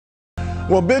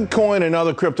Well, Bitcoin and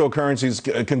other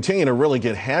cryptocurrencies continue to really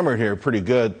get hammered here pretty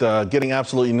good, getting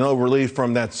absolutely no relief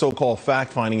from that so-called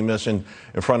fact-finding mission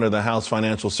in front of the House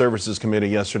Financial Services Committee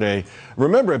yesterday.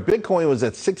 Remember, Bitcoin was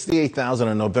at 68,000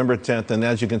 on November 10th, and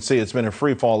as you can see, it's been a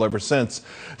free fall ever since.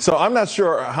 So I'm not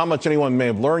sure how much anyone may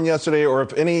have learned yesterday or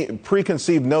if any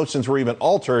preconceived notions were even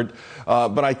altered,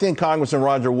 but I think Congressman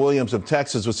Roger Williams of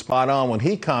Texas was spot on when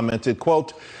he commented,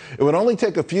 quote, "It would only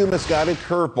take a few misguided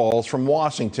curveballs from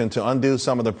Washington to undo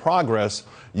some of the progress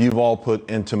you've all put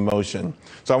into motion."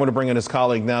 So I want to bring in his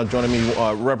colleague now, joining me,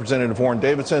 Representative Warren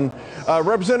Davidson.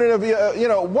 Representative,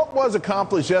 what was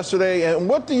accomplished yesterday, and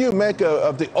what do you make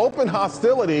of the open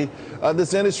hostility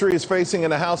this industry is facing in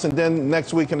the House and then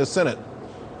next week in the Senate?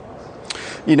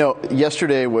 You know,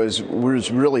 yesterday was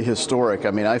really historic.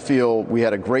 I mean, I feel we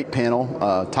had a great panel,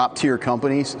 top tier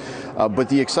companies. But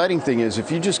the exciting thing is,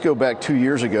 if you just go back 2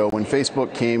 years ago when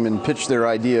Facebook came and pitched their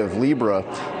idea of Libra,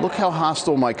 look how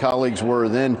hostile my colleagues were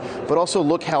then, but also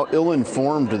look how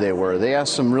ill-informed they were. They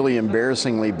asked some really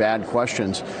embarrassingly bad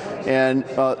questions. And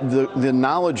the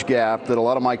knowledge gap that a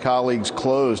lot of my colleagues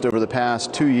closed over the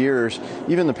past 2 years,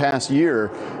 even the past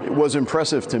year, was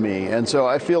impressive to me. And so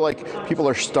I feel like people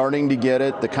are starting to get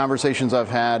it. The conversations I've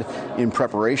had in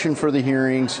preparation for the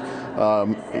hearings,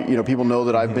 people know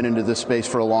that I've been into this space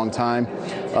for a long time.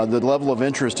 The level of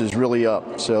interest is really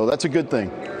up. So that's a good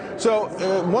thing. So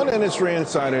one industry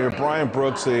insider, Brian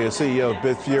Brooks, the CEO of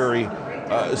Bitfury,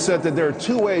 said that there are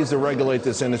two ways to regulate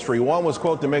this industry. One was,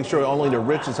 quote, to make sure only the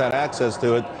richest had access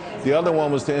to it. The other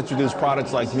one was to introduce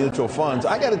products like mutual funds.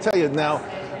 I got to tell you now,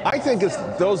 I think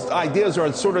those ideas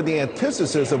are sort of the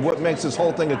antithesis of what makes this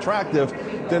whole thing attractive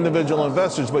to individual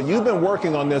investors. But you've been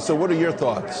working on this, so what are your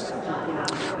thoughts?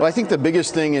 Well, I think the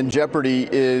biggest thing in jeopardy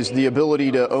is the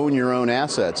ability to own your own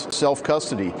assets,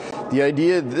 self-custody. The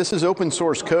idea, this is open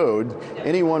source code.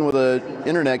 Anyone with an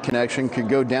internet connection could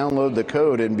go download the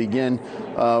code and begin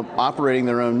operating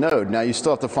their own node. Now, you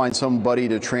still have to find somebody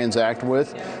to transact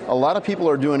with. A lot of people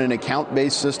are doing an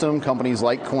account-based system, companies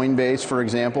like Coinbase, for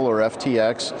example, or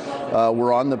FTX.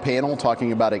 We're on the panel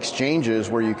talking about exchanges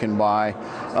where you can buy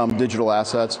digital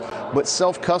assets, but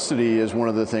self-custody is one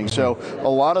of the things. So a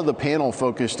lot of the panel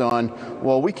focused on,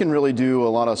 well, we can really do a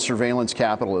lot of surveillance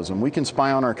capitalism. We can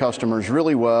spy on our customers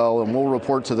really well, and we'll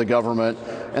report to the government.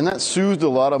 And that soothed a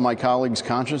lot of my colleagues'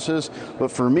 consciences.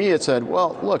 But for me, it said,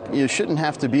 well, look, you shouldn't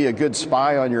have to be a good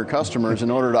spy on your customers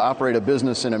in order to operate a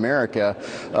business in America.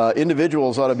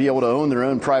 Individuals ought to be able to own their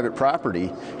own private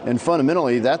property. And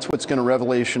fundamentally, that's what's going to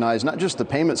revolutionize not just the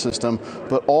payment system,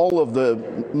 but all of the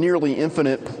nearly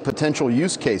infinite potential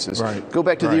use cases. Right. Go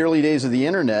back to the early days of the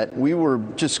internet. We were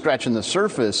just scratching the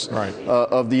surface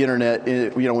of the internet,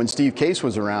 when Steve Case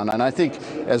was around. And I think,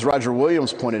 as Roger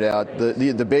Williams pointed out,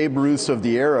 the Babe Ruths of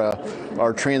the era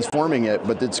are transforming it,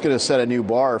 but it's going to set a new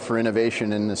bar for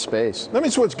innovation in this space. Let me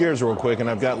switch gears real quick, and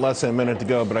I've got less than a minute to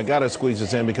go, but I got to squeeze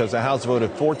this in because the House voted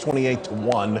 428 to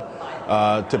 1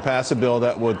 to pass a bill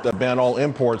that would ban all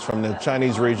imports from the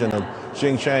Chinese region of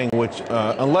Xinjiang, which,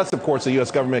 unless, of course, the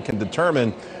U.S. government can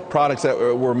determine products that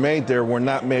were made there were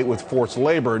not made with forced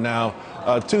labor. Now,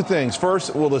 two things.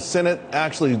 First, will the Senate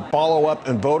actually follow up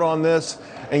and vote on this?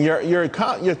 And your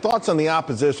thoughts on the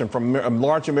opposition from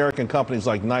large American companies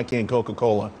like Nike and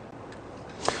Coca-Cola?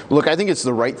 Look, I think it's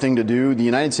the right thing to do. The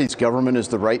United States government is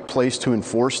the right place to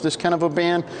enforce this kind of a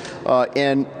ban.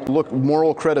 And look,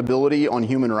 moral credibility on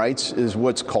human rights is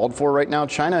what's called for right now.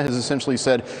 China has essentially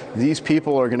said these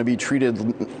people are going to be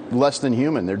treated less than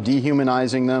human. They're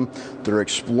dehumanizing them, they're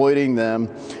exploiting them,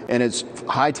 and it's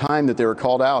high time that they were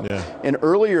called out. Yeah. And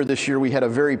earlier this year, we had a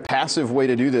very passive way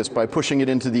to do this by pushing it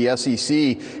into the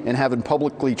SEC and having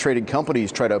publicly traded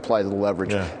companies try to apply the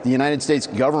leverage. Yeah. The United States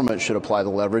government should apply the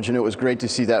leverage, and it was great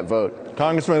to see that vote.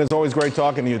 Congressman, it's always great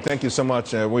talking to you. Thank you so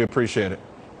much. We appreciate it.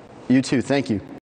 You too. Thank you.